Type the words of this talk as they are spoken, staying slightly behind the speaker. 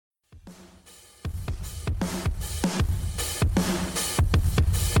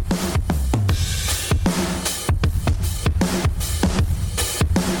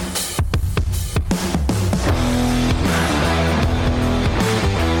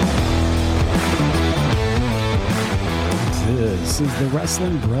This is the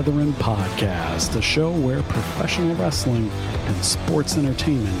Wrestling Brethren Podcast, a show where professional wrestling and sports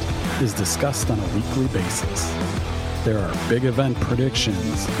entertainment is discussed on a weekly basis. There are big event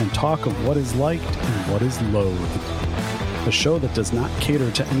predictions and talk of what is liked and what is loathed. A show that does not cater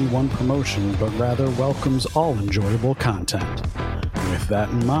to any one promotion, but rather welcomes all enjoyable content. With that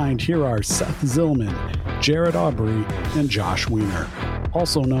in mind, here are Seth Zillman, Jared Aubrey, and Josh Wiener,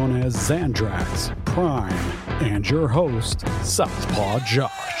 also known as Zandrax, Prime, and your host, Southpaw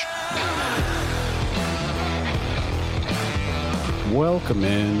Josh. Welcome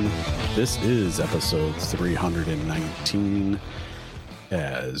in. This is episode 319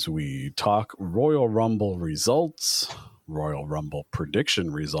 as we talk Royal Rumble results, Royal Rumble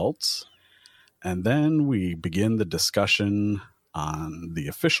prediction results, and then we begin the discussion on the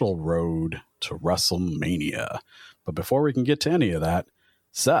official road to WrestleMania. But before we can get to any of that,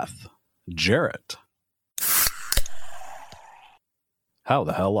 Seth, Jarrett, how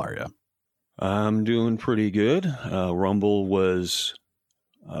the hell are you? I'm doing pretty good. Rumble was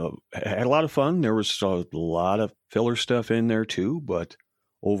had a lot of fun. There was a lot of filler stuff in there too, but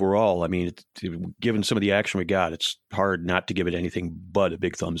overall, I mean, given some of the action we got, it's hard not to give it anything but a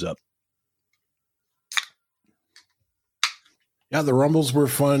big thumbs up. Yeah, the Rumbles were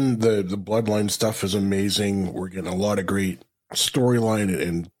fun. The Bloodline stuff is amazing. We're getting a lot of great storyline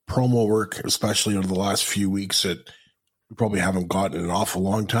and promo work, especially over the last few weeks that we probably haven't gotten in an awful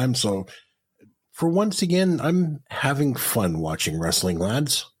long time. So for once again, I'm having fun watching wrestling,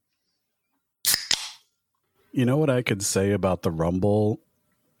 lads. You know what I could say about the Rumble?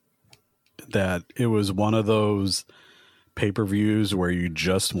 That it was one of those pay-per-views where you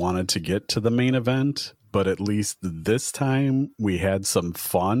just wanted to get to the main event, but at least this time we had some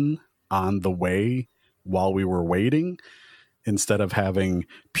fun on the way while we were waiting, instead of having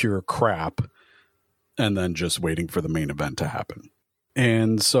pure crap and then just waiting for the main event to happen.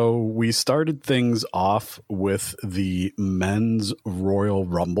 And so we started things off with the men's Royal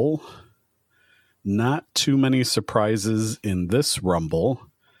Rumble. Not too many surprises in this Rumble.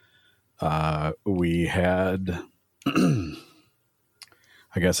 We had, I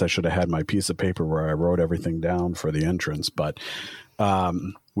guess I should have had my piece of paper where I wrote everything down for the entrance, but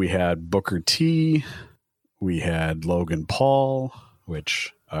we had Booker T, we had Logan Paul,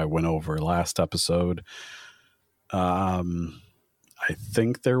 which I went over last episode. I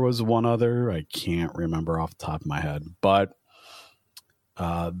think there was one other. I can't remember off the top of my head. But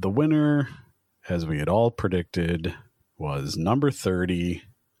the winner, as we had all predicted, was number 30,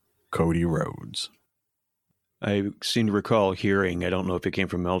 Cody Rhodes. I seem to recall hearing, I don't know if it came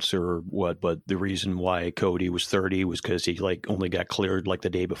from Meltzer or what, but the reason why Cody was 30 was because he only got cleared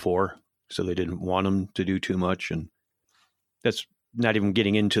the day before. So they didn't want him to do too much. And that's not even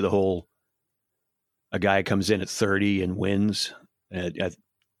getting into the whole, a guy comes in at 30 and wins. It's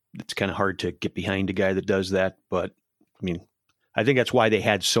kind of hard to get behind a guy that does that. But I mean, I think that's why they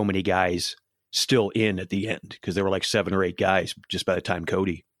had so many guys still in at the end, because there were 7 or 8 guys just by the time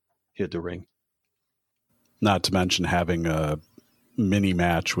Cody hit the ring. Not to mention having a mini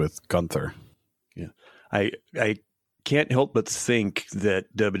match with Gunther. Yeah. I can't help but think that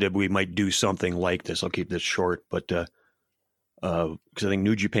WWE might do something like this. I'll keep this short, but because I think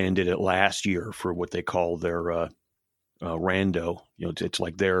New Japan did it last year for what they call their Rando. It's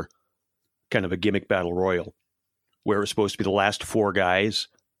like their kind of a gimmick battle royal, where it's supposed to be the last 4 guys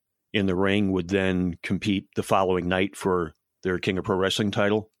in the ring would then compete the following night for their King of Pro Wrestling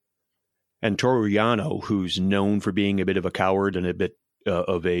title. And Toru Yano, who's known for being a bit of a coward and a bit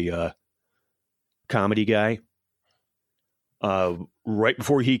of a comedy guy, right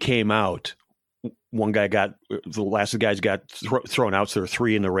before he came out, the last of the guys got thrown out, so there were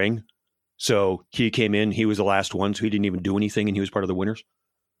 3 in the ring. So he came in, he was the last one, so he didn't even do anything, and he was part of the winners.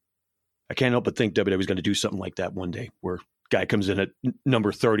 I can't help but think WWE is going to do something like that one day, where guy comes in at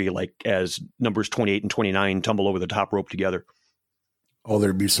number 30, as numbers 28 and 29 tumble over the top rope together. Oh,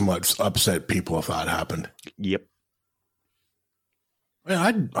 there'd be some upset people if that happened. Yep.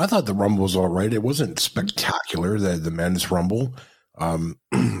 I thought the Rumble was all right. It wasn't spectacular, the men's Rumble. I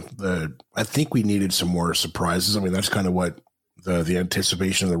think we needed some more surprises. I mean, that's kind of what the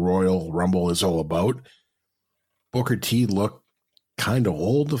anticipation of the Royal Rumble is all about. Booker T looked kind of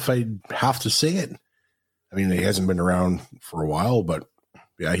old, if I have to say it. I mean, he hasn't been around for a while, but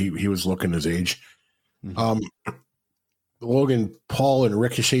yeah, he was looking his age. Mm-hmm. The Logan Paul and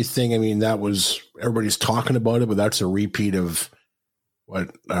Ricochet thing, I mean, that was, everybody's talking about it, but that's a repeat of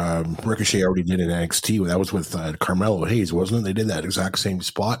what Ricochet already did in NXT. That was with Carmelo Hayes, wasn't it? They did that exact same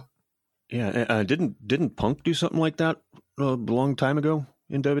spot. Yeah, didn't Punk do something like that a long time ago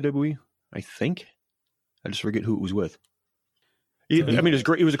in WWE? I think. I just forget who it was with. I mean, it was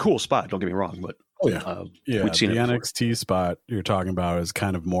great. It was a cool spot. Don't get me wrong, but yeah, we'd seen the it before. NXT spot you're talking about is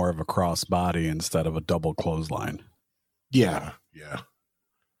kind of more of a cross body instead of a double clothesline. Yeah.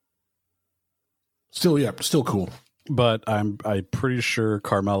 Still cool. But I'm pretty sure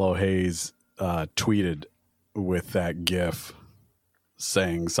Carmelo Hayes tweeted with that GIF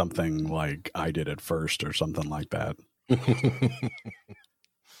saying something like "I did it first" or something like that.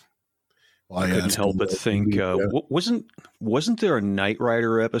 I couldn't help but think, wasn't there a Knight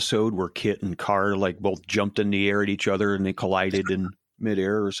Rider episode where Kit and Carr like both jumped in the air at each other and they collided in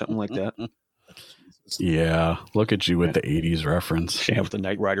midair or something like that? Yeah, look at you with the 80s reference. Yeah, with the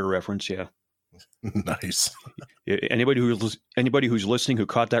Knight Rider reference, yeah. Nice. Anybody who's listening who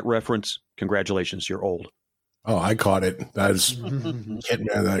caught that reference, congratulations, you're old. Oh, I caught it. That's Kit,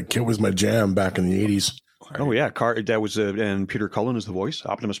 man. That Kit was my jam back in the 80s. Oh yeah, Carr. That was and Peter Cullen is the voice.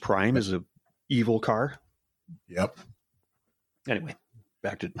 Optimus Prime is a evil Carr. Yep. Anyway,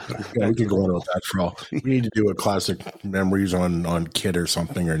 back to we can go on with that for all. We need to do a classic memories on Kid or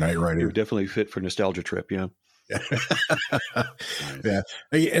something or Knight Rider. You're definitely fit for nostalgia trip. Yeah. Yeah.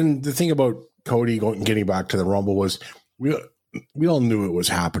 And the thing about Cody getting back to the Rumble was we all knew it was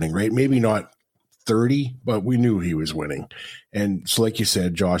happening, right? Maybe not 30, but we knew he was winning. And so, like you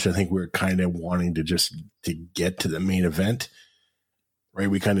said, Josh, I think we were kind of wanting to get to the main event, right?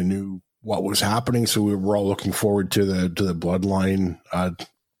 We kind of knew what was happening, so we were all looking forward to the bloodline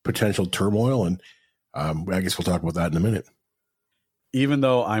potential turmoil, and I guess we'll talk about that in a minute. Even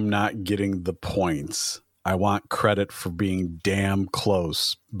though I'm not getting the points, I want credit for being damn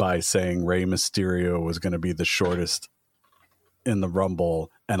close by saying Rey Mysterio was going to be the shortest in the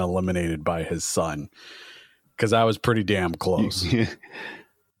Rumble and eliminated by his son, because I was pretty damn close.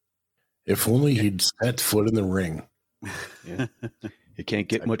 If only he'd set foot in the ring. Yeah. You can't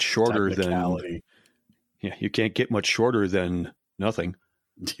get much shorter than you can't get much shorter than nothing.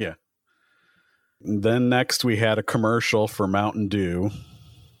 Yeah. Then next we had a commercial for Mountain Dew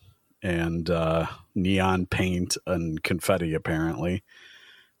and neon paint and confetti, apparently,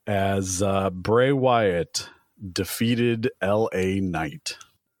 as Bray Wyatt defeated LA Knight.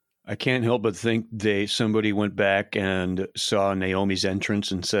 I can't help but think somebody went back and saw Naomi's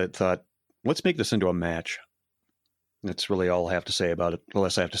entrance and thought, let's make this into a match. That's really all I have to say about it. The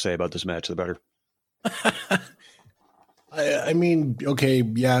less I have to say about this match, the better. I mean, okay,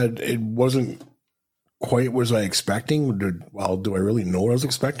 yeah, it wasn't quite what I was expecting. Do I really know what I was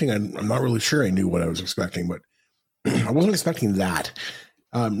expecting? I'm not really sure I knew what I was expecting, but I wasn't expecting that.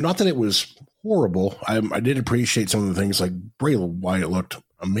 Not that it was horrible. I did appreciate some of the things, like Bray Wyatt looked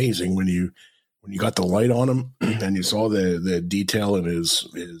amazing when you got the light on him and you saw the detail in his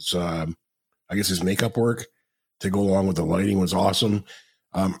I guess his makeup work to go along with the lighting was awesome.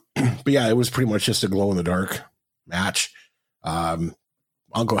 But yeah, it was pretty much just a glow in the dark match.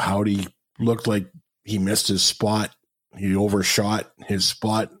 Uncle Howdy looked like he missed his spot. He overshot his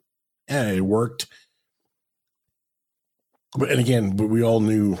spot. Yeah, it worked. But we all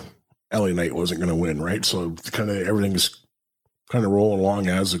knew LA Knight wasn't going to win, right? So kind of everything's kind of rolling along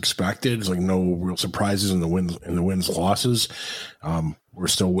as expected. It's like no real surprises in the wins losses. We're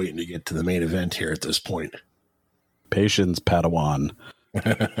still waiting to get to the main event here at this point. Patience, Padawan.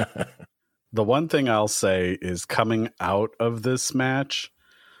 The one thing I'll say is, coming out of this match,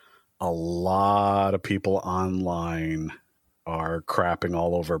 a lot of people online are crapping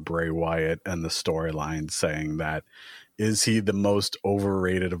all over Bray Wyatt and the storyline, saying that, is he the most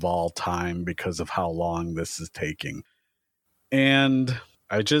overrated of all time because of how long this is taking? And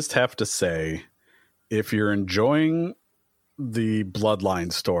I just have to say, if you're enjoying the Bloodline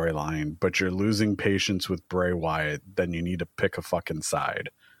storyline, but you're losing patience with Bray Wyatt, then you need to pick a fucking side,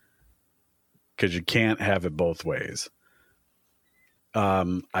 because you can't have it both ways.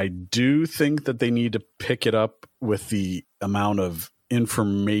 I do think that they need to pick it up with the amount of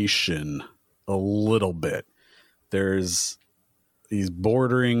information a little bit. He's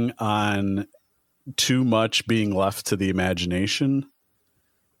bordering on too much being left to the imagination,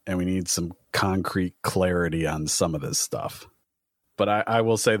 and we need some concrete clarity on some of this stuff. But I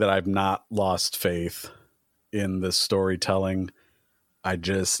will say that I've not lost faith in this storytelling. I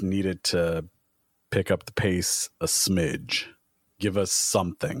just needed to pick up the pace a smidge. Give us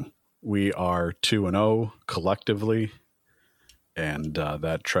something. We are 2-0 collectively, and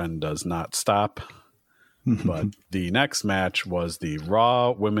that trend does not stop. But the next match was the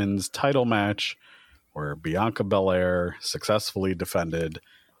Raw Women's title match, where Bianca Belair successfully defended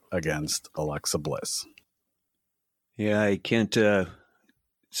against Alexa Bliss. Yeah, I can't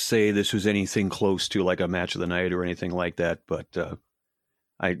say this was anything close to like a match of the night or anything like that, but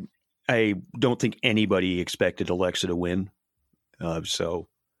I don't think anybody expected Alexa to win. So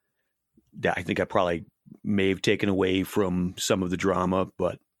I think I probably may have taken away from some of the drama,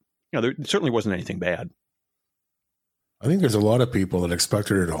 but there certainly wasn't anything bad. I think there's a lot of people that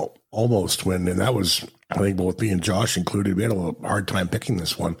expected her to almost win, and that was, I think, both me and Josh included. We had a little hard time picking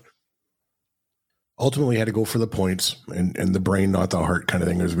this one. Ultimately, had to go for the points and the brain, not the heart kind of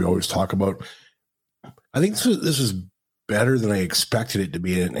thing, as we always talk about. I think this was better than I expected it to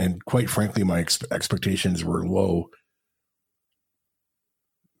be, and quite frankly, my expectations were low.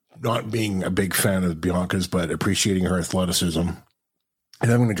 Not being a big fan of Bianca's, but appreciating her athleticism. And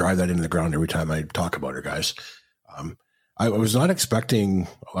I'm going to drive that into the ground every time I talk about her, guys. I was not expecting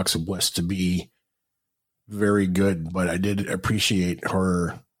Alexa Bliss to be very good, but I did appreciate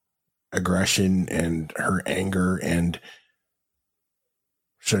her aggression and her anger and,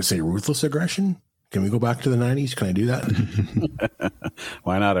 should I say, ruthless aggression? Can we go back to the 90s? Can I do that?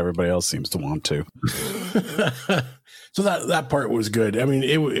 Why not? Everybody else seems to want to. So that part was good. I mean,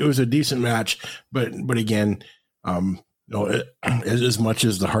 it was a decent match, but again, as much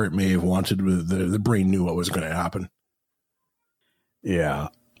as the heart may have wanted, the brain knew what was going to happen. Yeah.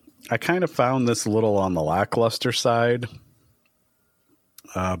 I kind of found this a little on the lackluster side.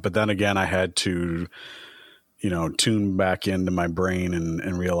 But then again, I had to, tune back into my brain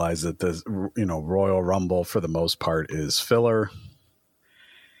and realize that this, Royal Rumble for the most part is filler.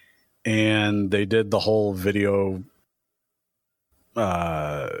 And they did the whole video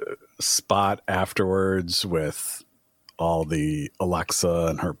spot afterwards with all the Alexa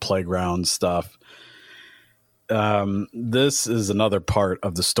and her playground stuff. This is another part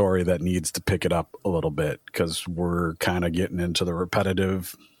of the story that needs to pick it up a little bit, because we're kind of getting into the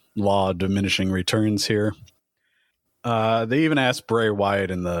repetitive law of diminishing returns here. They even asked Bray Wyatt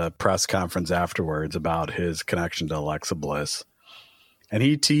in the press conference afterwards about his connection to Alexa Bliss, and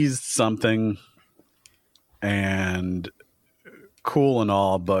he teased something, and cool and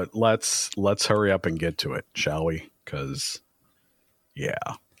all, but let's hurry up and get to it, shall we? Because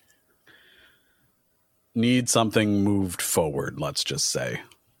need something moved forward, let's just say.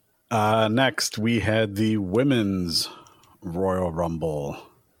 Next, we had the Women's Royal Rumble,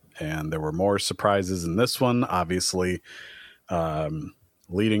 and there were more surprises in this one. Obviously,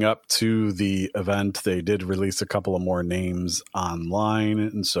 leading up to the event, they did release a couple of more names online,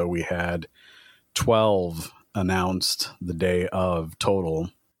 and so we had 12 announced the day of total.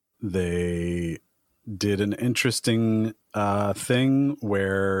 They did an interesting thing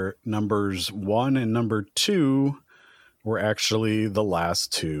where numbers 1 and number 2 were actually the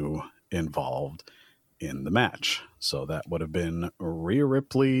last two involved in the match. So that would have been Rhea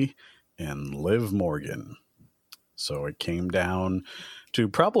Ripley and Liv Morgan. So it came down to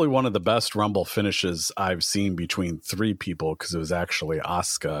probably one of the best Rumble finishes I've seen between 3 people, because it was actually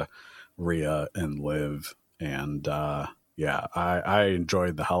Asuka, Rhea, and Liv. And I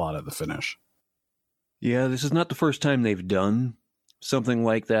enjoyed the hell out of the finish. Yeah, this is not the first time they've done something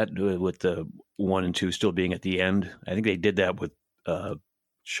like that with the 1 and 2 still being at the end. I think they did that with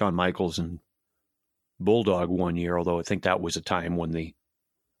Shawn Michaels and Bulldog one year, although I think that was a time when the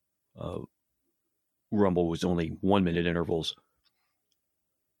Rumble was only 1 minute intervals.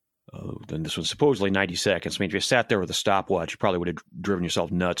 Then this was supposedly 90 seconds. I mean, if you sat there with a stopwatch, you probably would have driven yourself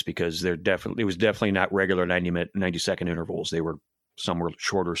nuts, because it was definitely not regular 90-second intervals. They were, some were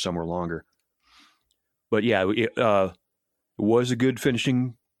shorter, some were longer. But yeah, it was a good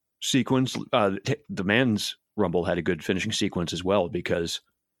finishing sequence. The men's Rumble had a good finishing sequence as well, because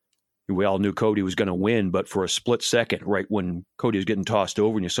we all knew Cody was going to win, but for a split second, right when Cody was getting tossed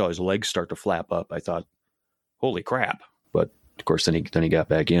over and you saw his legs start to flap up, I thought, holy crap. But of course, then he got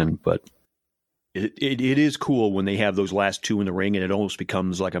back in. But it is cool when they have those last two in the ring, and it almost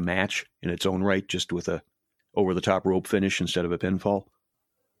becomes like a match in its own right, just with a over-the-top rope finish instead of a pinfall.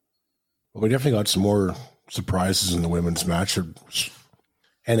 Well, we definitely got some more surprises in the women's match. It was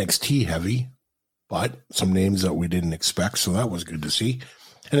NXT heavy, but some names that we didn't expect, so that was good to see.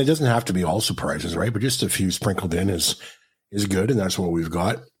 And it doesn't have to be all surprises, right? But just a few sprinkled in is good, and that's what we've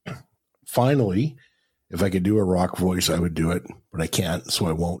got. Finally, if I could do a Rock voice, I would do it, but I can't, so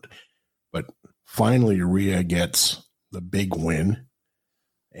I won't. But finally, Rhea gets the big win,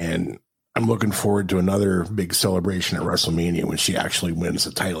 and I'm looking forward to another big celebration at WrestleMania when she actually wins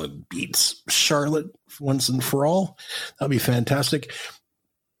the title and beats Charlotte once and for all. That'll be fantastic.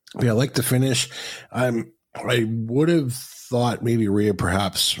 But yeah, I like the finish. I would have thought maybe Rhea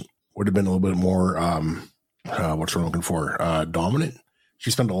perhaps would have been a little bit more, what's I'm looking for, dominant.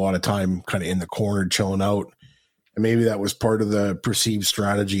 She spent a lot of time kind of in the corner chilling out, and maybe that was part of the perceived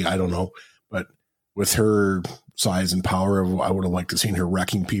strategy. I don't know. But with her size and power, I would have liked to seen her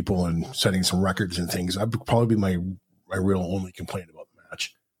wrecking people and setting some records and things. That would probably be my my real only complaint about the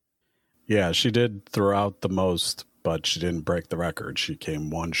match. Yeah, she did throw out the most, but she didn't break the record. She came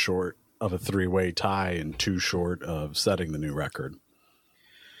 1 short of a 3-way tie and 2 short of setting the new record.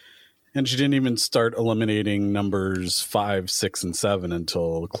 And she didn't even start eliminating numbers 5, 6, and 7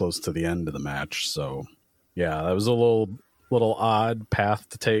 until close to the end of the match. So, yeah, that was a little odd path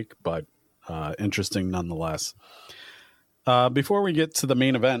to take, but interesting nonetheless. Before we get to the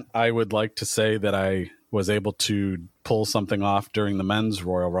main event, I would like to say that I was able to pull something off during the men's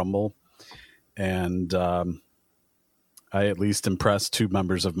Royal Rumble. And I at least impressed 2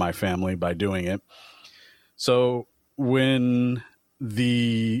 members of my family by doing it. So when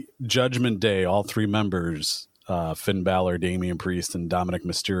the Judgment Day, all 3 members, Finn Balor, Damian Priest, and Dominic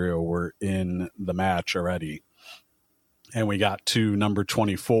Mysterio, were in the match already, and we got to number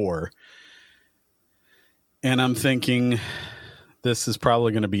 24, and I'm thinking this is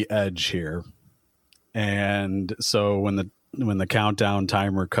probably going to be Edge here. And so when the countdown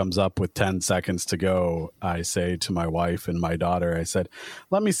timer comes up with 10 seconds to go, I say to my wife and my daughter, I said,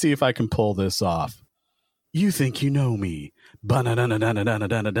 let me see if I can pull this off. You think you know me. And then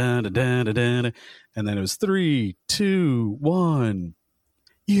it was 3, 2, 1.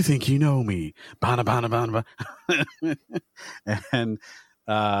 You think you know me. And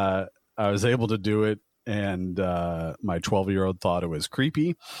I was able to do it. And my 12-year-old thought it was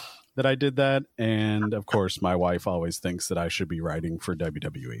creepy that I did that. And of course, my wife always thinks that I should be writing for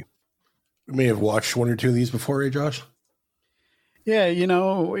WWE. You may have watched 1 or 2 of these before, eh, Josh? Yeah, you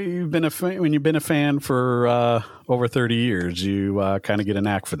know, when you've been a fan for over 30 years, you kind of get a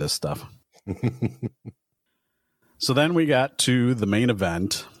knack for this stuff. So then we got to the main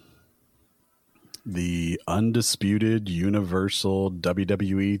event, the undisputed Universal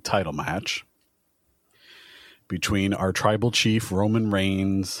WWE title match between our tribal chief Roman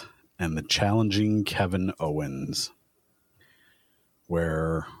Reigns and the challenging Kevin Owens,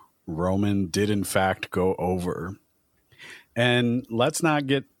 where Roman did in fact go over. And let's not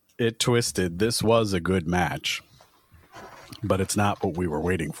get it twisted. This was a good match, but it's not what we were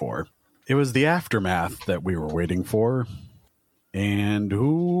waiting for. It was the aftermath that we were waiting for. And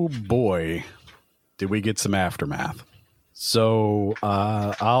oh boy, did we get some aftermath. So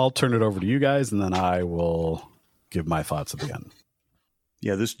I'll turn it over to you guys, and then I will give my thoughts at the end.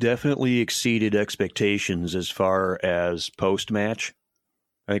 Yeah, this definitely exceeded expectations as far as post-match.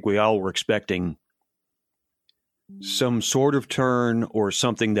 I think we all were expecting some sort of turn or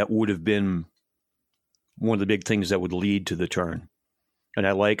something that would have been one of the big things that would lead to the turn. And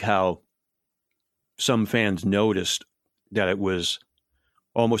I like how some fans noticed that it was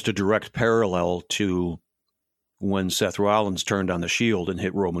almost a direct parallel to when Seth Rollins turned on the Shield and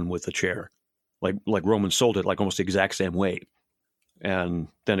hit Roman with the chair. Like Roman sold it like almost the exact same way. And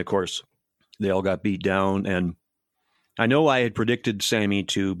then, of course, they all got beat down. And I know I had predicted Sami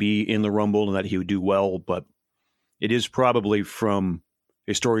to be in the Rumble and that he would do well, but it is probably from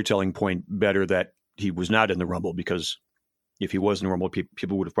a storytelling point better that he was not in the Rumble, because if he was in the Rumble,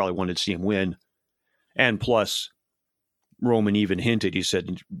 people would have probably wanted to see him win. And plus, Roman even hinted, he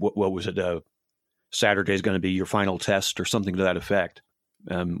said, what was it, Saturday is going to be your final test or something to that effect,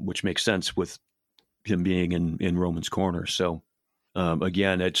 which makes sense with him being in Roman's corner. So,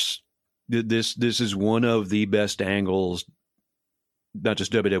 again, this is one of the best angles, not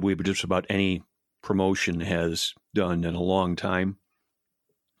just WWE, but just about any promotion has done in a long time.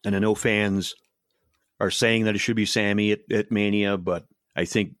 And I know fans are saying that it should be Sami at Mania, but I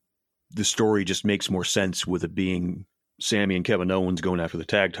think the story just makes more sense with it being Sami and Kevin Owens going after the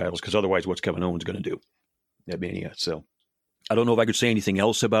tag titles, because otherwise what's Kevin Owens going to do at Mania? So I don't know if I could say anything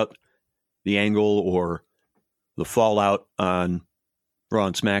else about the angle or the fallout on Raw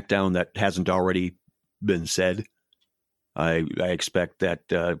and SmackDown that hasn't already been said. I expect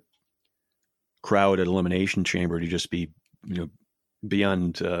that crowd at Elimination Chamber to just be,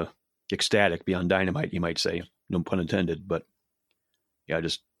 beyond ecstatic, beyond dynamite, you might say. No pun intended. But yeah,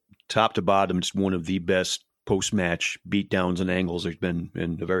 just top to bottom, just one of the best post-match beatdowns and angles there's been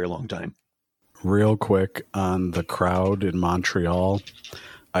in a very long time. Real quick on the crowd in Montreal,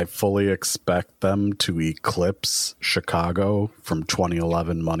 I fully expect them to eclipse Chicago from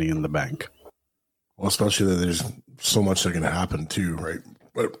 2011 Money in the Bank. Well, especially that there's so much that can happen too, right?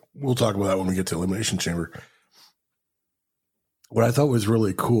 But we'll talk about that when we get to Elimination Chamber. What I thought was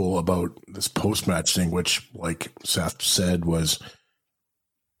really cool about this post-match thing, which, like Seth said, was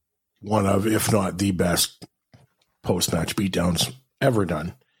one of, if not the best post-match beatdowns ever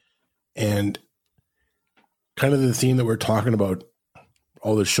done. And kind of the theme that we're talking about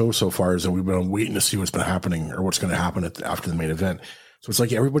all the show so far is that we've been waiting to see what's been happening or what's going to happen after the main event. So it's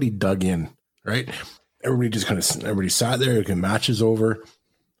like everybody dug in, right? everybody sat there. The match is over,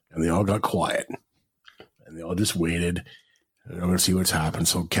 and they all got quiet, and they all just waited. And I'm going to see what's happened.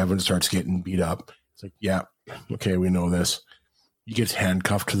 So Kevin starts getting beat up. It's like, yeah, okay, we know this. He gets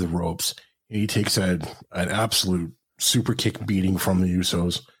handcuffed to the ropes, and he takes an absolute super kick beating from the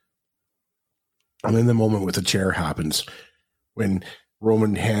Usos. And then the moment with the chair happens when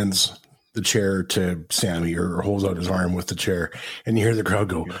Roman hands the chair to Sami or holds out his arm with the chair, and you hear the crowd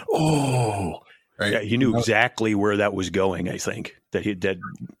go, "Oh!" Right? Yeah, he knew exactly where that was going. I think that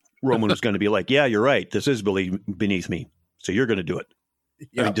Roman was going to be like, "Yeah, you're right. This is beneath me, so you're going to do it."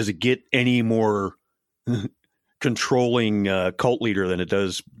 Yeah. I mean, does it get any more controlling cult leader than it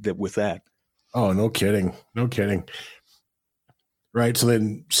does with that? Oh, no kidding, no kidding. Right. So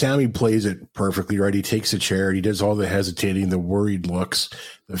then Sami plays it perfectly, right? He takes a chair. He does all the hesitating, the worried looks.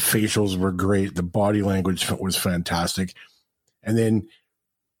 The facials were great. The body language was fantastic. And then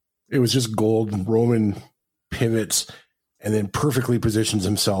it was just gold. Roman pivots and then perfectly positions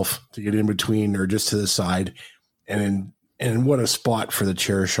himself to get in between or just to the side. And what a spot for the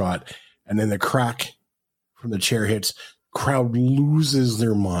chair shot. And then the crack from the chair hits. Crowd loses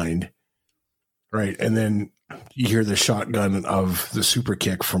their mind. Right. And then you hear the shotgun of the super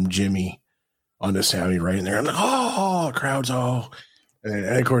kick from Jimmy onto Sami right in there. And oh, crowds, oh. And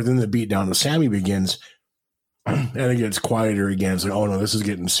of course, then the beat down to Sami begins. And it gets quieter again. It's like, oh no, this is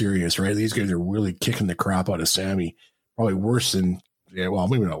getting serious, right? These guys are really kicking the crap out of Sami. Probably worse than, yeah, well,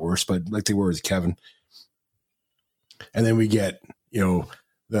 maybe not worse, but like they were with Kevin. And then we get,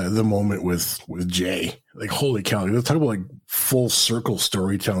 the moment with Jay. Like, holy cow. Let's talk about like full circle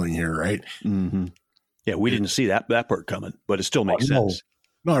storytelling here, right? Mm-hmm. Yeah, we didn't see that part coming, but it still makes sense.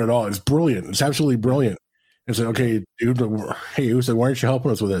 Not at all. It's brilliant. It's absolutely brilliant. It's like, okay, dude, hey, Uso, why aren't you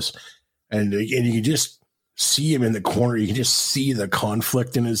helping us with this? And you can just see him in the corner. You can just see the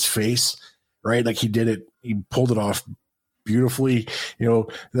conflict in his face, right? Like he did it. He pulled it off beautifully.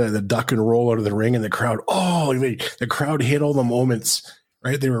 The duck and roll out of the ring, and the crowd. Oh, the crowd hit all the moments,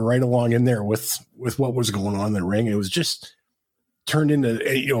 right? They were right along in there with what was going on in the ring. It was just turned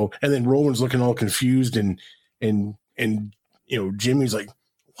into, and then Roman's looking all confused and Jimmy's like,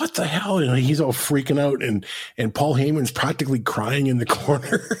 what the hell? He's all freaking out and Paul Heyman's practically crying in the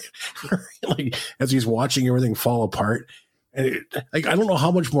corner, like as he's watching everything fall apart. And I don't know how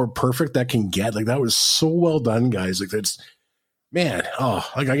much more perfect that can get. Like that was so well done, guys. Like that's, man. Oh,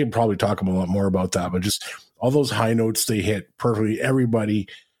 like I could probably talk a lot more about that, but just all those high notes they hit perfectly. Everybody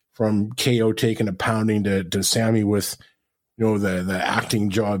from KO taking a pounding to Sami with, the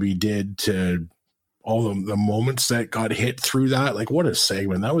acting job he did, to all the moments that got hit through that. Like, what a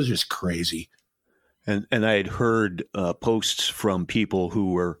segment. That was just crazy. And I had heard posts from people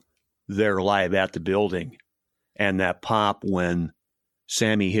who were there live at the building, and that pop when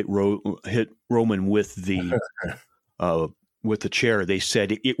Sami hit Roman with the chair. They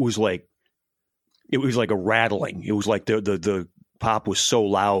said it was like a rattling. It was like the pop was so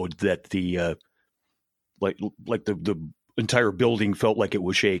loud that the entire building felt like it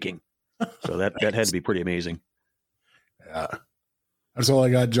was shaking. So that had to be pretty amazing. Yeah. That's all I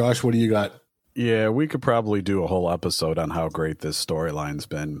got. Josh, what do you got? Yeah, we could probably do a whole episode on how great this storyline's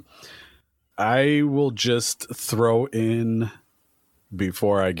been. I will just throw in,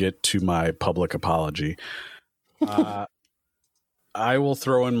 before I get to my public apology, I will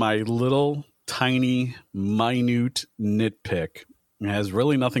throw in my little tiny, minute nitpick. It has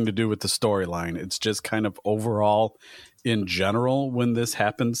really nothing to do with the storyline. It's just kind of overall in general when this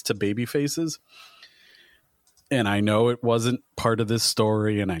happens to baby faces. And I know it wasn't part of this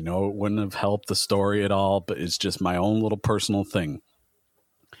story, and I know it wouldn't have helped the story at all, but it's just my own little personal thing.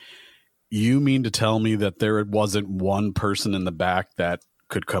 You mean to tell me that there wasn't one person in the back that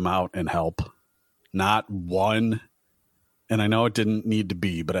could come out and help? Not one. And I know it didn't need to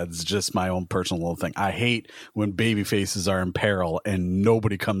be, but it's just my own personal little thing. I hate when baby faces are in peril and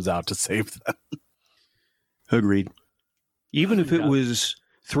nobody comes out to save them. Agreed. Even if it was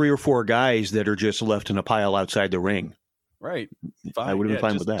 3 or 4 guys that are just left in a pile outside the ring. Right. Fine. I would have been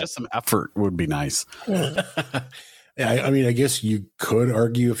fine with that. Just some effort would be nice. Yeah, I mean, I guess you could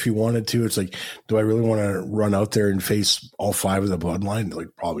argue if you wanted to. It's like, do I really want to run out there and face all 5 of the bloodline? Like,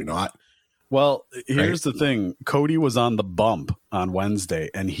 probably not. Well, here's the thing. Cody was on the bump on Wednesday,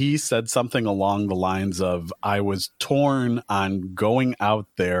 and he said something along the lines of, I was torn on going out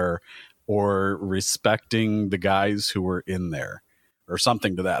there or respecting the guys who were in there, or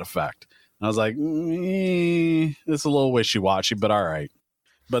something to that effect. And I was like, it's a little wishy-washy, but all right.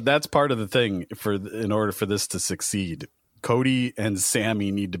 But that's part of the thing. In order for this to succeed, Cody and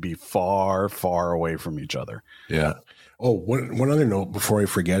Sami need to be far, far away from each other. Yeah. Oh, one other note before I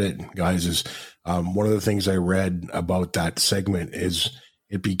forget it, guys, is one of the things I read about that segment is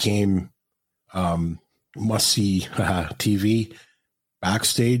it became must-see TV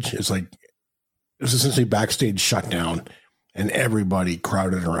backstage. It's like, it was essentially backstage shutdown, and everybody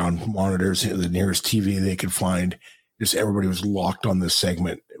crowded around monitors, the nearest TV they could find. Just everybody was locked on this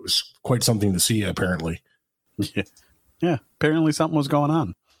segment. It was quite something to see, apparently. Yeah, apparently something was going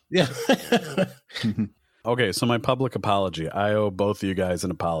on. Yeah. Okay, so my public apology. I owe both of you guys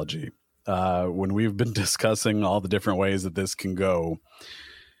an apology. When we've been discussing all the different ways that this can go,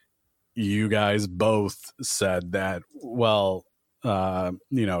 you guys both said that, well,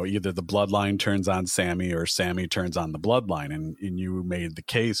 either the bloodline turns on Sami or Sami turns on the bloodline. And you made the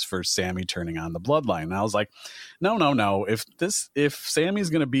case for Sami turning on the bloodline. And I was like, no. If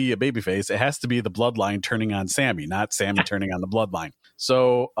Sami's going to be a babyface, it has to be the bloodline turning on Sami, not Sami turning on the bloodline.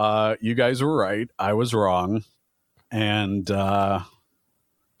 So you guys were right. I was wrong. And I'm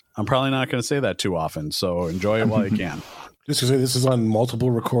probably not going to say that too often. So enjoy it while you can. Just to say, this is on multiple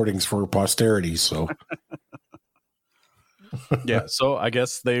recordings for posterity. So. Yeah, so I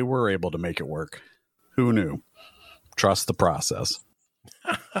guess they were able to make it work. Who knew? Trust the process.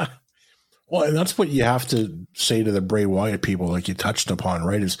 Well, and that's what you have to say to the Bray Wyatt people, like you touched upon,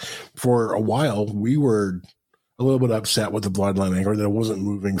 right? Is for a while we were a little bit upset with the bloodline angle that it wasn't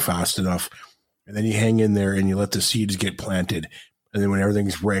moving fast enough. And then you hang in there and you let the seeds get planted. And then when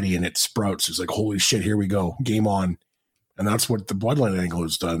everything's ready and it sprouts, it's like, holy shit, here we go. Game on. And that's what the bloodline angle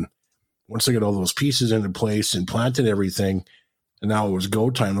has done. Once they get all those pieces into place and planted everything, and now it was go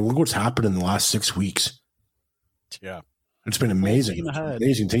time. Look what's happened in the last 6 weeks. Yeah. It's been amazing.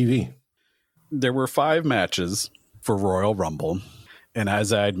 Amazing TV. There were 5 matches for Royal Rumble. And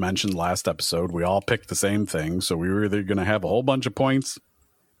as I had mentioned last episode, we all picked the same thing. So we were either going to have a whole bunch of points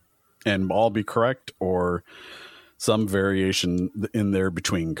and all be correct, or some variation in there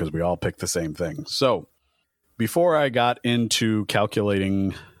between, because we all picked the same thing. So before I got into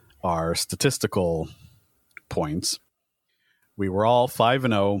calculating our statistical points, we were all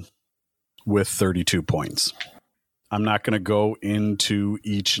 5-0 with 32 points. I'm not going to go into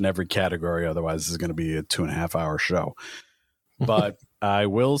each and every category, otherwise this is going to be a 2.5 hour show. But I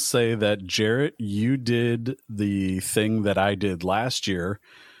will say that, Jarrett, you did the thing that I did last year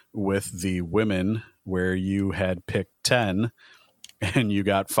with the women, where you had picked 10 and you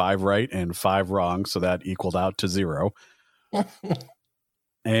got 5 right and 5 wrong, so that equaled out to 0.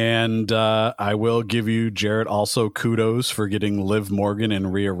 And I will give you, Jarrett, also kudos for getting Liv Morgan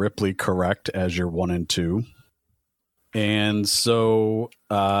and Rhea Ripley correct as your 1 and 2. And so,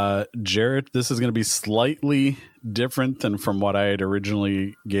 Jarrett, this is going to be slightly different than from what I had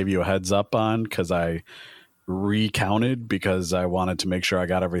originally gave you a heads up on, because I recounted because I wanted to make sure I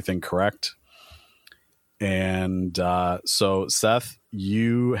got everything correct. And so, Seth,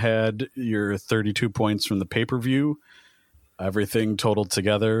 you had your 32 points from the pay-per-view. Everything totaled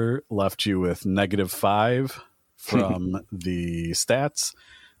together left you with -5 from the stats.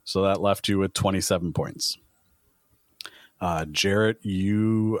 So that left you with 27 points. Jarrett,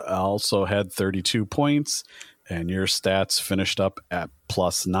 you also had 32 points, and your stats finished up at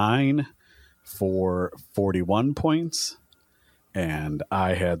 +9 for 41 points. And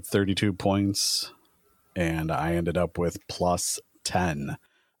I had 32 points, and I ended up with +10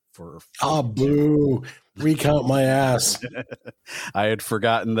 for 42. Oh, boo. Recount my ass. I had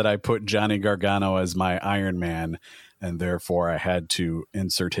forgotten that I put Johnny Gargano as my Iron Man, and therefore I had to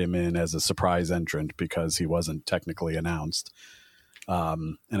insert him in as a surprise entrant because he wasn't technically announced.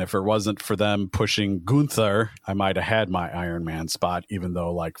 And if it wasn't for them pushing Gunther, I might have had my Iron Man spot, even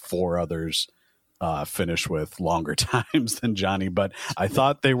though like 4 others finished with longer times than Johnny. But I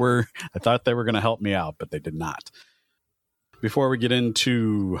thought they were going to help me out, but they did not. Before we get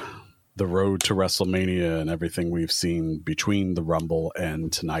into the road to WrestleMania and everything we've seen between the Rumble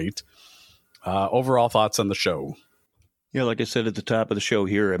and tonight, overall thoughts on the show? Yeah, like I said at the top of the show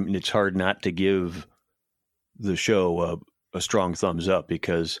here, I mean, it's hard not to give the show a strong thumbs up,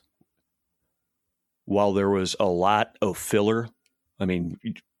 because while there was a lot of filler, I mean,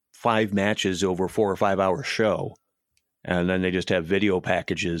 5 matches over 4 or 5 hour show, and then they just have video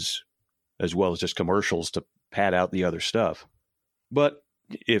packages as well as just commercials to pad out the other stuff. But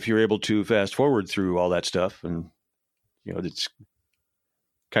if you're able to fast forward through all that stuff, and you know, it's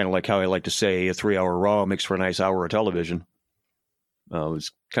kind of like how I like to say a 3 hour Raw makes for a nice hour of television.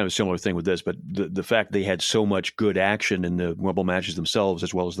 It's kind of a similar thing with this, but the fact they had so much good action in the Rumble matches themselves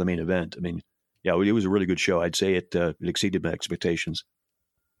as well as the main event, I mean, yeah, it was a really good show. I'd say it exceeded my expectations.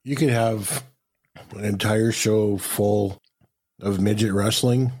 You could have an entire show full of midget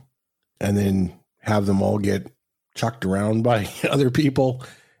wrestling and then have them all get chucked around by other people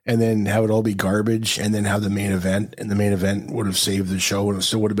and then have it all be garbage and then have the main event, and the main event would have saved the show and it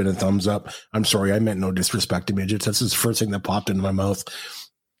still would have been a thumbs up. I'm sorry, I meant no disrespect to midgets. That's the first thing that popped into my mouth.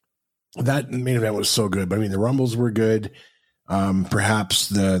 That main event was so good. But I mean, the Rumbles were good. Perhaps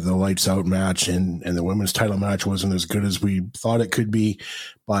the lights out match and the women's title match wasn't as good as we thought it could be,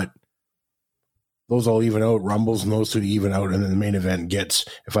 but those all even out. Rumbles and those two even out, and then the main event gets.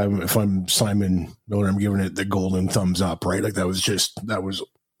 If I'm Simon Miller, I'm giving it the golden thumbs up. Right, like that was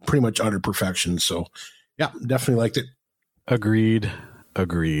pretty much utter perfection. So, yeah, definitely liked it. Agreed.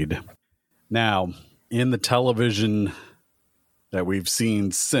 Now, in the television that we've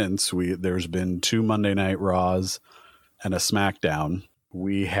seen since, there's been 2 Monday Night Raws and a SmackDown.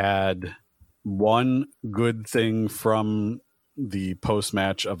 We had one good thing from the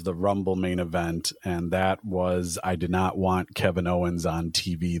post-match of the Rumble main event, and that was I did not want Kevin Owens on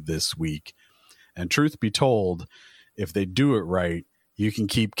TV this week. And truth be told, if they do it right, you can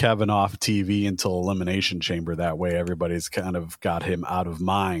keep Kevin off TV until Elimination Chamber. That way everybody's kind of got him out of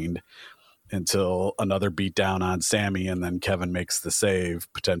mind until another beatdown on Sami, and then Kevin makes the save,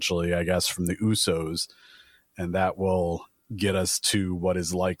 potentially, I guess, from the Usos. And that will get us to what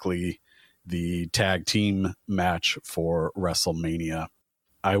is likely the tag team match for WrestleMania.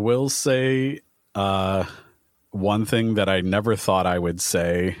 I will say one thing that I never thought I would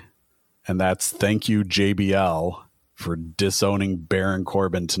say, and that's thank you, JBL, for disowning Baron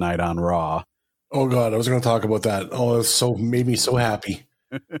Corbin tonight on Raw. Oh, God, I was going to talk about that. Oh, it made me so happy.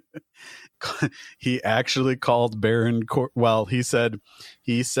 He actually called Baron he said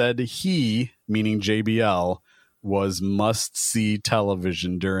he, meaning JBL, was must-see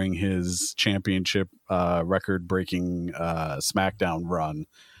television during his championship record-breaking SmackDown run,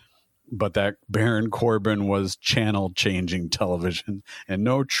 but that Baron Corbin was channel-changing television, and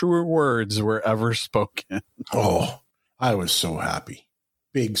no truer words were ever spoken. Oh, I was so happy.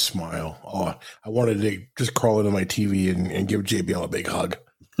 Big smile. Oh, I wanted to just crawl into my TV and give JBL a big hug.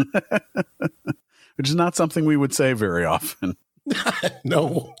 Which is not something we would say very often.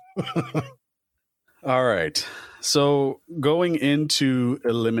 No. All right. So going into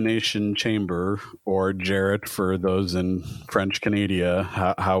Elimination Chamber, or Jarrett for those in French Canada,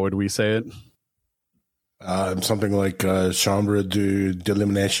 how would we say it? Something like Chambre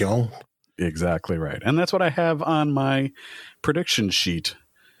d'Elimination. Exactly right. And that's what I have on my prediction sheet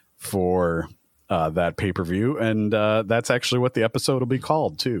for that pay-per-view. And that's actually what the episode will be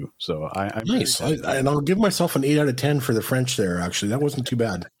called too. So I'm nice. And I'll give myself an 8 out of 10 for the French there. Actually, that wasn't too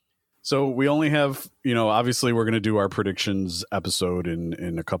bad. So we only have, obviously we're going to do our predictions episode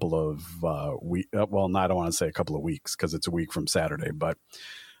in a couple of weeks. Well, I don't want to say a couple of weeks because it's a week from Saturday, but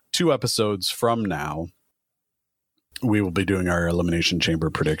 2 episodes from now, we will be doing our Elimination Chamber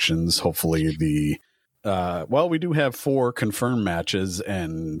predictions. Hopefully we do have 4 confirmed matches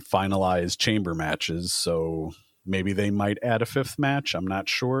and finalized chamber matches. So maybe they might add a 5th match. I'm not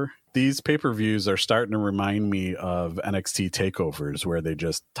sure. These pay-per-views are starting to remind me of NXT takeovers where they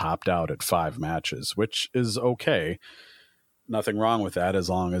just topped out at 5 matches, which is okay. Nothing wrong with that as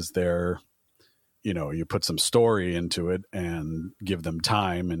long as they're, you put some story into it and give them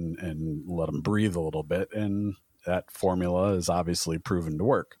time and let them breathe a little bit. And that formula is obviously proven to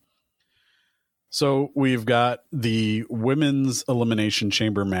work. So we've got the women's Elimination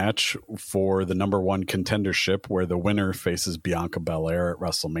Chamber match for the number 1 contendership, where the winner faces Bianca Belair at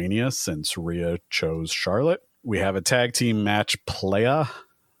WrestleMania since Rhea chose Charlotte. We have a tag team match playa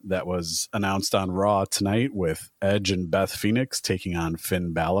that was announced on Raw tonight with Edge and Beth Phoenix taking on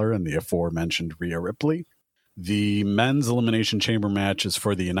Finn Balor and the aforementioned Rhea Ripley. The men's Elimination Chamber match is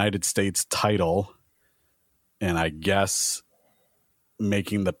for the United States title, and I guess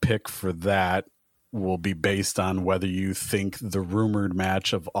making the pick for that will be based on whether you think the rumored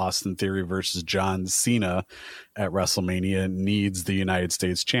match of Austin Theory versus John Cena at WrestleMania needs the United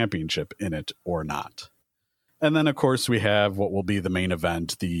States Championship in it or not. And then, of course, we have what will be the main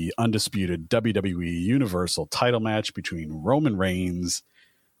event, the undisputed WWE Universal title match between Roman Reigns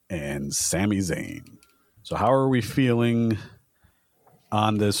and Sami Zayn. So how are we feeling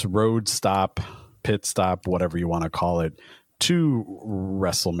on this road stop, pit stop, whatever you want to call it, to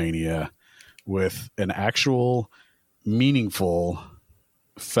WrestleMania, with an actual meaningful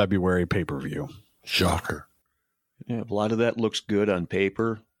February pay-per-view? Shocker. Yeah, a lot of that looks good on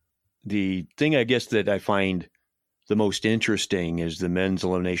paper. The thing I guess that I find the most interesting is the men's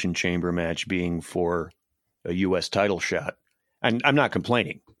Elimination Chamber match being for a U.S. title shot. And I'm not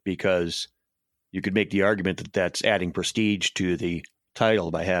complaining, because you could make the argument that that's adding prestige to the title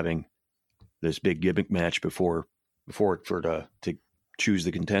by having this big gimmick match before it to choose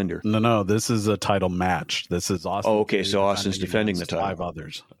the contender. No, this is a title match. This is Austin. Oh, okay, so Austin's defending the title. 5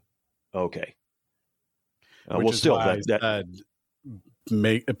 others. Okay. Well, still,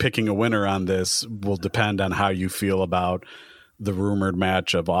 picking a winner on this will depend on how you feel about the rumored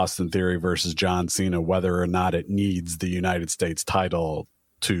match of Austin Theory versus John Cena, whether or not it needs the United States title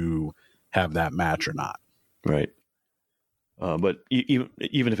to have that match or not. Right. But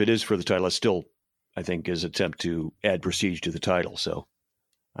even if it is for the title, it's still, I think, is an attempt to add prestige to the title. So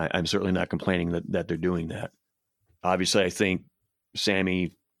I'm certainly not complaining that they're doing that. Obviously, I think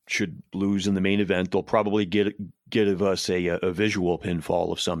Sami should lose in the main event. They'll probably give us a visual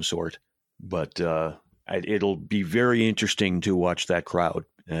pinfall of some sort. But it'll be very interesting to watch that crowd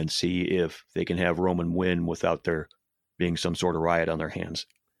and see if they can have Roman win without there being some sort of riot on their hands.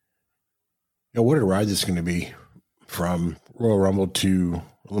 What a ride this is going to be from Royal Rumble to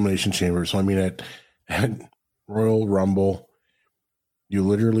Elimination Chamber. So, I mean, at Royal Rumble, you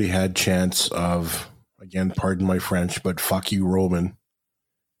literally had chance of, again, pardon my French, but fuck you, Roman,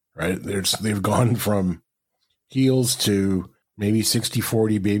 right? They've gone from heels to maybe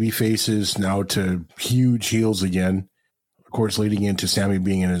 60-40 baby faces, now to huge heels again. Of course, leading into Sami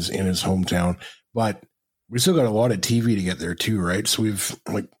being in his hometown, but we still got a lot of TV to get there too, right? So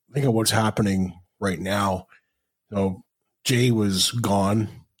think of what's happening right now. So Jay was gone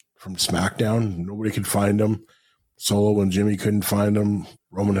from SmackDown. Nobody could find him. Solo and Jimmy couldn't find him.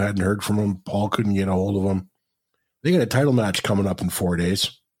 Roman hadn't heard from him. Paul couldn't get a hold of him. They got a title match coming up in 4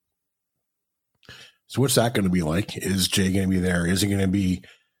 days. So what's that going to be like? Is Jay going to be there? Is it going to be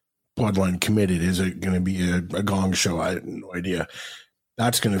Bloodline committed? Is it going to be a gong show? I have no idea.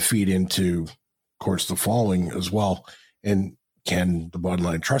 That's going to feed into, of course, the following as well. And can the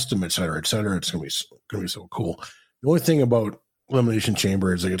Bloodline trust him, et cetera, et cetera? It's going to be so cool. The only thing about Elimination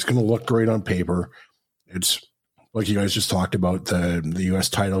Chamber is it's going to look great on paper. It's like you guys just talked about the U.S.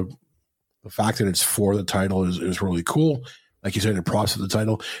 title. The fact that it's for the title is really cool. Like you said, it props to the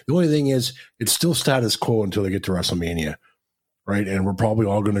title. The only thing is it's still status quo until they get to WrestleMania, right? And we're probably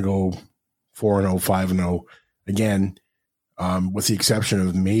all going to go 4-0, 5-0 again, with the exception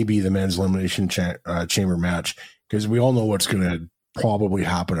of maybe the men's Elimination Chamber match, because we all know what's going to probably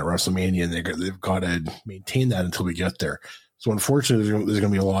happen at WrestleMania, and they've got to maintain that until we get there. So unfortunately, there's going to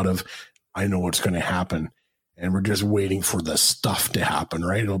be a lot of, I know what's going to happen, and we're just waiting for the stuff to happen,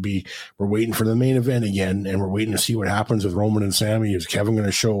 right? We're waiting for the main event again, and we're waiting to see what happens with Roman and Sami. Is Kevin going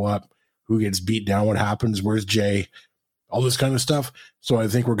to show up? Who gets beat down? What happens? Where's Jay? All this kind of stuff. So I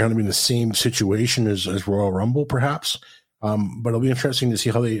think we're going to be in the same situation as Royal Rumble, perhaps. But it'll be interesting to see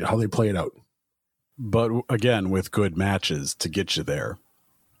how they play it out. But again, with good matches to get you there,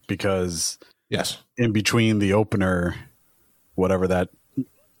 because yes, in between the opener, whatever that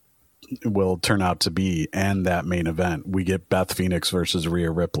will turn out to be, and that main event, we get Beth Phoenix versus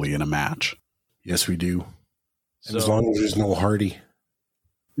Rhea Ripley in a match. Yes, we do. So, as long as there's no Hardy.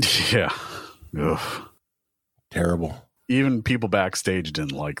 Yeah. Ugh. Terrible. Even people backstage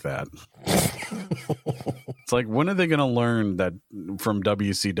didn't like that. It's like, when are they going to learn that from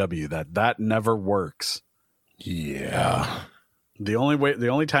WCW that never works? Yeah. The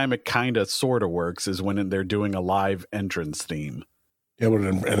only time it kind of sort of works is when they're doing a live entrance theme. Yeah, but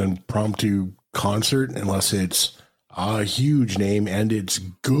an impromptu concert, unless it's a huge name and it's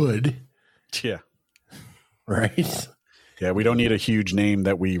good. Yeah. Right? Yeah, we don't need a huge name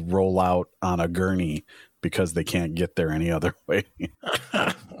that we roll out on a gurney because they can't get there any other way.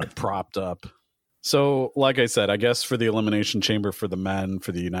 Propped up. So, like I said, I guess for the Elimination Chamber for the men,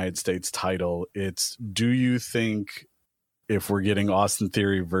 for the United States title, it's, do you think if we're getting Austin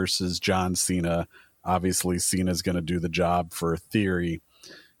Theory versus John Cena, obviously Cena's going to do the job for Theory,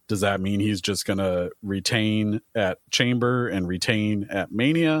 does that mean he's just going to retain at Chamber and retain at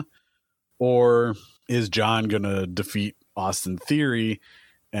Mania? Or is John going to defeat Austin Theory,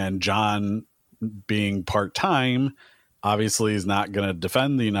 and John, being part-time, obviously is not going to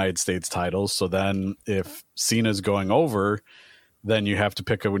defend the United States title. So then if Cena's going over, then you have to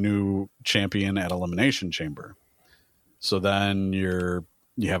pick a new champion at Elimination Chamber. So then you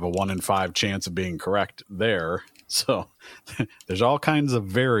have a 1 in 5 chance of being correct there. So there's all kinds of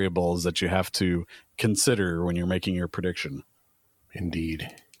variables that you have to consider when you're making your prediction. Indeed.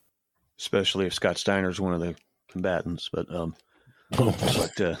 Especially if Scott Steiner's one of the combatants,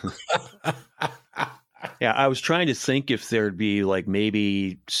 yeah, I was trying to think if there'd be like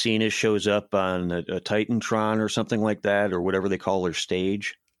maybe Cena shows up on a Titantron or something like that, or whatever they call their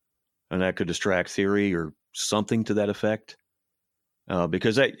stage, and that could distract Theory or something to that effect.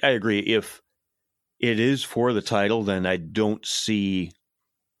 Because I agree, if it is for the title, then I don't see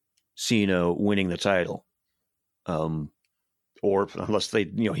Cena winning the title. or unless they,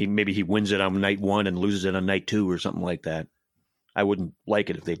 maybe he wins it on night 1 and loses it on night 2 or something like that. I wouldn't like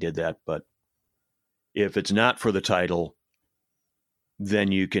it if they did that, but if it's not for the title,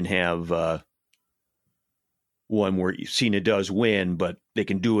 then you can have one where Cena does win, but they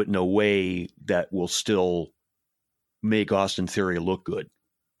can do it in a way that will still make Austin Theory look good.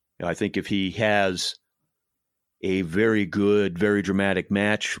 I think if he has a very good, very dramatic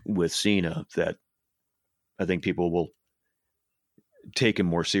match with Cena, that I think people will take him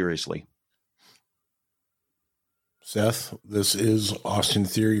more seriously. Seth, this is Austin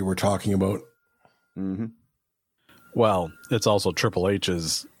Theory we're talking about. Mm-hmm. Well, it's also Triple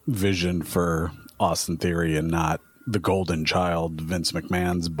H's vision for Austin Theory and not the golden child, Vince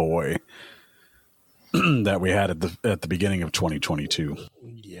McMahon's boy that we had at the beginning of 2022.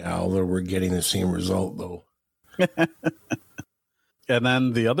 Yeah, although we're getting the same result, though. And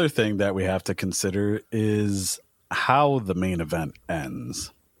then the other thing that we have to consider is how the main event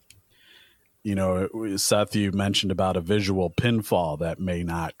ends. Seth, you mentioned about a visual pinfall that may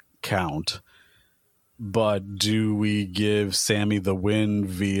not count. But do we give Sami the win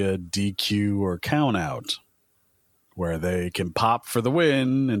via DQ or count out, where they can pop for the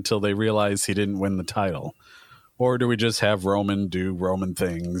win until they realize he didn't win the title? Or do we just have Roman do Roman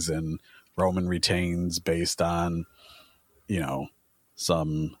things and Roman retains based on,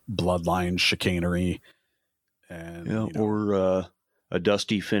 some bloodline chicanery? And, or a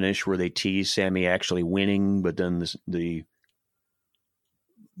dusty finish where they tease Sami actually winning, but then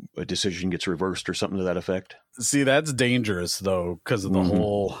a decision gets reversed or something to that effect. See, that's dangerous, though, because of the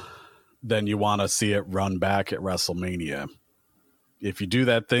whole, then you want to see it run back at WrestleMania. If you do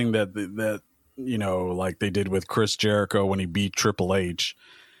that thing that like they did with Chris Jericho when he beat Triple H,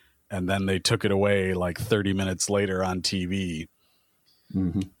 and then they took it away like 30 minutes later on TV,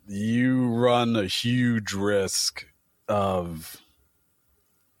 you run a huge risk of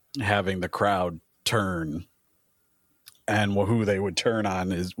having the crowd turn. And who they would turn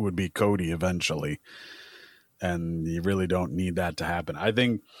on would be Cody eventually. And you really don't need that to happen. I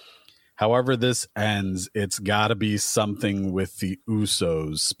think, however this ends, it's got to be something with the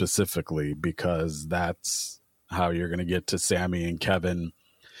Usos specifically, because that's how you're going to get to Sami and Kevin.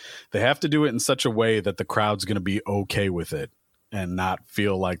 They have to do it in such a way that the crowd's going to be okay with it and not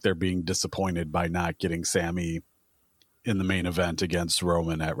feel like they're being disappointed by not getting Sami in the main event against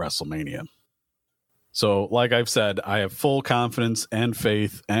Roman at WrestleMania. So, like I've said, I have full confidence and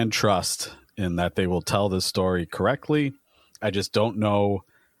faith and trust in that they will tell this story correctly. I just don't know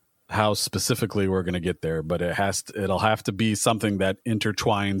how specifically we're going to get there, but it'll have to be something that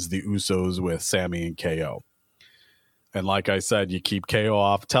intertwines the Usos with Sami and KO. And like I said, you keep KO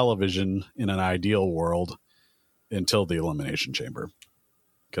off television in an ideal world until the Elimination Chamber,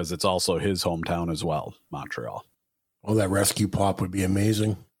 because it's also his hometown as well, Montreal. Oh, that rescue pop would be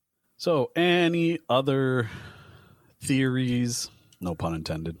amazing. So any other theories, no pun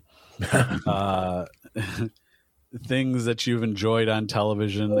intended, things that you've enjoyed on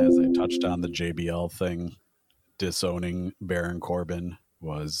television? As I touched on the JBL thing, disowning Baron Corbin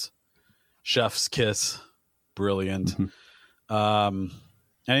was chef's kiss. Brilliant.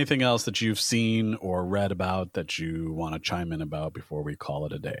 Anything else that you've seen or read about that you want to chime in about before we call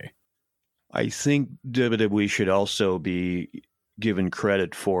it a day? I think WWE should also be given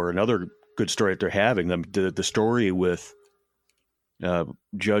credit for another good story that they're having. The story with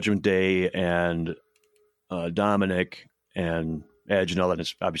Judgment Day and Dominic and Edge and all that.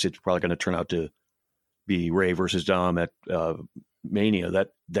 It's probably going to turn out to be Ray versus Dom at Mania.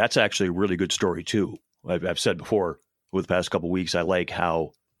 That's actually a really good story too. I've said before over the past couple of weeks, I like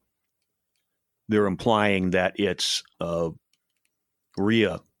how they're implying that it's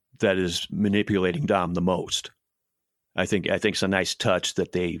Rhea that is manipulating Dom the most. I think it's a nice touch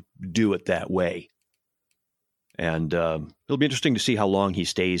that they do it that way. And it'll be interesting to see how long he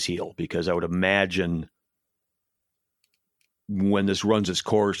stays heel, because I would imagine when this runs its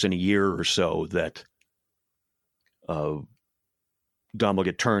course in a year or so that Dom will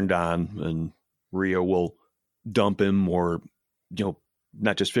get turned on and Rhea will dump him, or,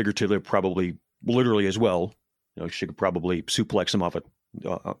 not just figuratively, probably literally as well. She could probably suplex him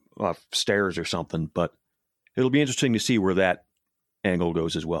off stairs or something, but it'll be interesting to see where that angle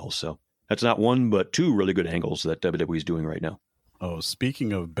goes as well. So that's not one, but two really good angles that WWE is doing right now. Oh,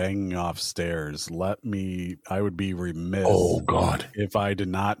 speaking of banging off stairs, I would be remiss if I did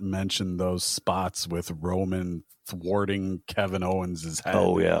not mention those spots with Roman thwarting Kevin Owens' head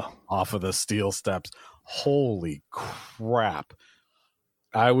off of the steel steps. Holy crap.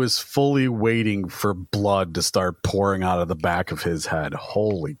 I was fully waiting for blood to start pouring out of the back of his head.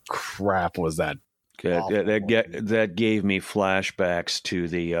 Holy crap, was that That gave me flashbacks to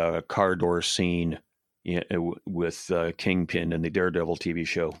the car door scene with Kingpin and the Daredevil TV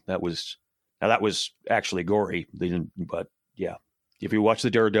show. That was actually gory. They didn't, but yeah, if you watch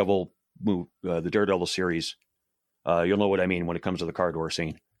the Daredevil series, you'll know what I mean when it comes to the car door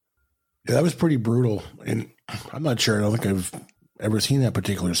scene. Yeah, that was pretty brutal, and I'm not sure. I don't think I've ever seen that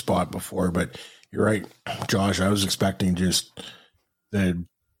particular spot before, but you're right, Josh. I was expecting just the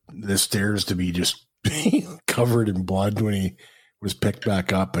stairs to be just covered in blood when he was picked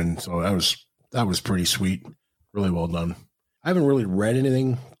back up, and so that was pretty sweet. Really well done. I haven't really read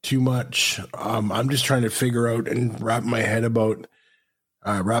anything too much. I'm just trying to figure out and wrap my head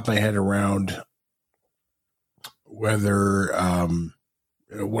around whether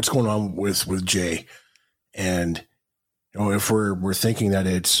what's going on with Jay, and if we're thinking that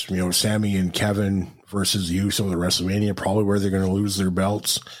it's Sami and Kevin versus the Usos at WrestleMania, probably where they're going to lose their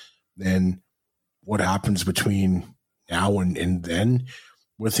belts, then what happens between now and then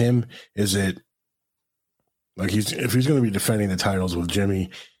with him? Is it like if he's going to be defending the titles with Jimmy,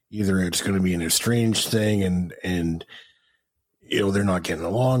 either it's going to be an estranged thing and they're not getting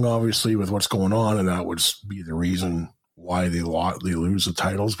along obviously with what's going on, and that would be the reason why they lose the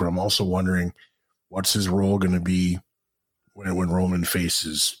titles. But I'm also wondering what's his role going to be when Roman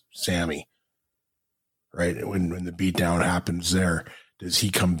faces Sami, right? When the beatdown happens there, does he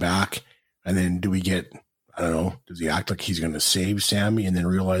come back? And then do we get, I don't know, does he act like he's going to save Sami and then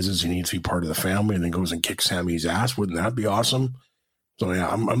realizes he needs to be part of the family and then goes and kicks Sami's ass? Wouldn't that be awesome? So yeah,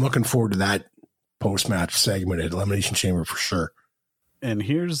 I'm looking forward to that post-match segment at Elimination Chamber for sure. And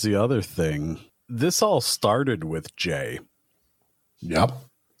here's the other thing. This all started with Jay. Yep.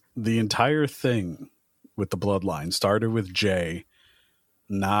 The entire thing with the bloodline started with Jay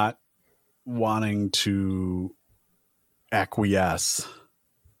not wanting to acquiesce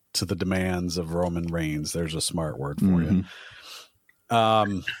to the demands of Roman Reigns. There's a smart word for you.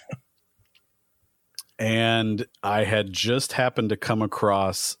 And I had just happened to come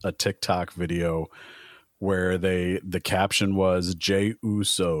across a TikTok video where the caption was Jey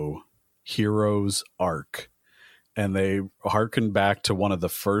Uso Hero's Arc. And they harkened back to one of the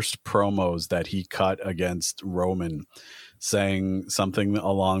first promos that he cut against Roman, saying something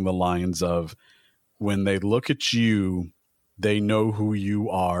along the lines of, when they look at you, they know who you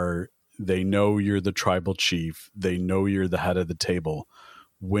are. They know you're the tribal chief. They know you're the head of the table.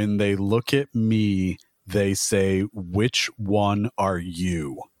 When they look at me, they say, which one are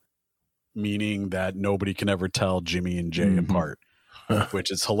you? Meaning that nobody can ever tell Jimmy and Jay apart,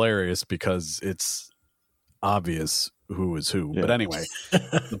 which is hilarious because it's obvious who is who. Yeah. But anyway,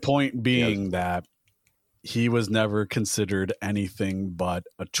 the point being that he was never considered anything but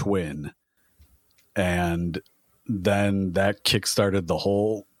a twin. And then that kickstarted the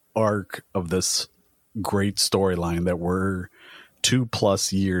whole arc of this great storyline that we're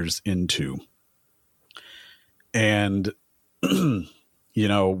 2+ years into. And,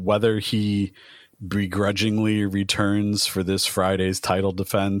 whether he begrudgingly returns for this Friday's title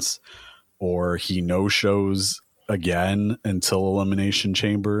defense or he no-shows again until Elimination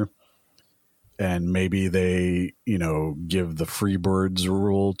Chamber, and maybe they, give the Freebirds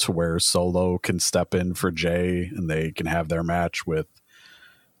rule to where Solo can step in for Jay and they can have their match with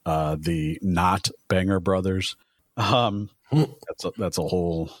the not Banger Brothers. That's a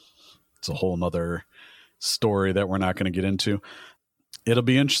whole nother story that we're not going to get into. It'll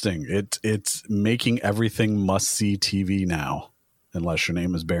be interesting. It's making everything must-see TV now, unless your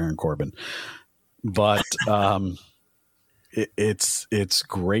name is Baron Corbin. But it's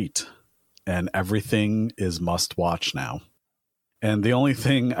great, and everything is must-watch now. And the only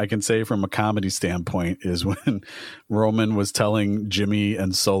thing I can say from a comedy standpoint is when Roman was telling Jimmy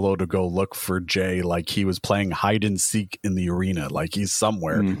and Solo to go look for Jay like he was playing hide and seek in the arena, like he's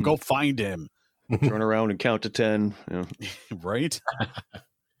somewhere. Go find him. Turn around and count to 10. Yeah. Right?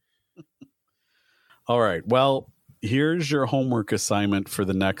 All right. Well, here's your homework assignment for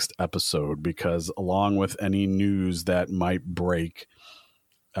the next episode, because along with any news that might break,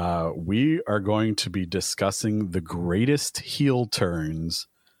 we are going to be discussing the greatest heel turns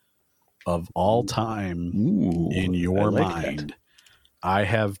of all time in your mind. That. I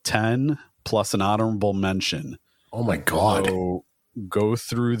have 10 plus an honorable mention. Oh my God. So go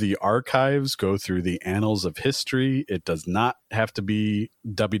through the archives, go through the annals of history. It does not have to be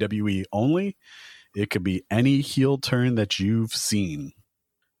WWE only. It could be any heel turn that you've seen.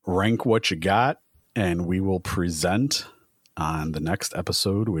 Rank what you got, and we will present on the next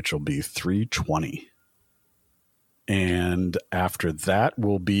episode, which will be 320. And after that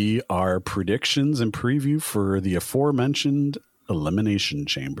will be our predictions and preview for the aforementioned Elimination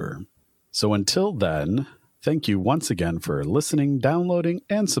Chamber. So until then, thank you once again for listening, downloading,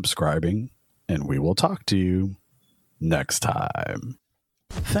 and subscribing, and we will talk to you next time.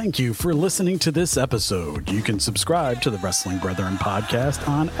 Thank you for listening to this episode. You can subscribe to the Wrestling Brethren podcast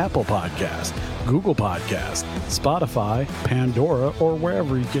on Apple Podcast, Google Podcast, Spotify, Pandora, or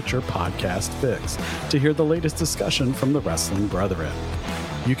wherever you get your podcast fix to hear the latest discussion from the Wrestling Brethren.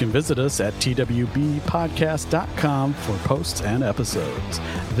 You can visit us at twbpodcast.com for posts and episodes.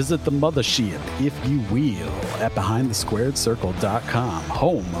 Visit the mothership, if you will, at behindthesquaredcircle.com,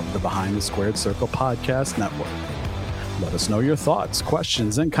 home of the Behind the Squared Circle podcast network. Let us know your thoughts,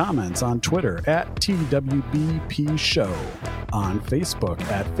 questions, and comments on Twitter at TWBP Show, on Facebook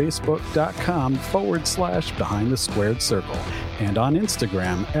at facebook.com/Behind the Squared Circle, and on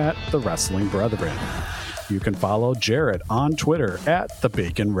Instagram at The Wrestling Brethren. You can follow Jarrett on Twitter at The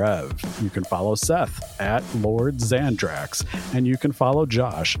Bacon Rev. You can follow Seth at Lord Zandrax, and you can follow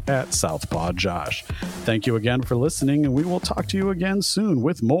Josh at Southpaw Josh. Thank you again for listening, and we will talk to you again soon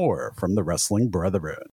with more from the Wrestling Brethren.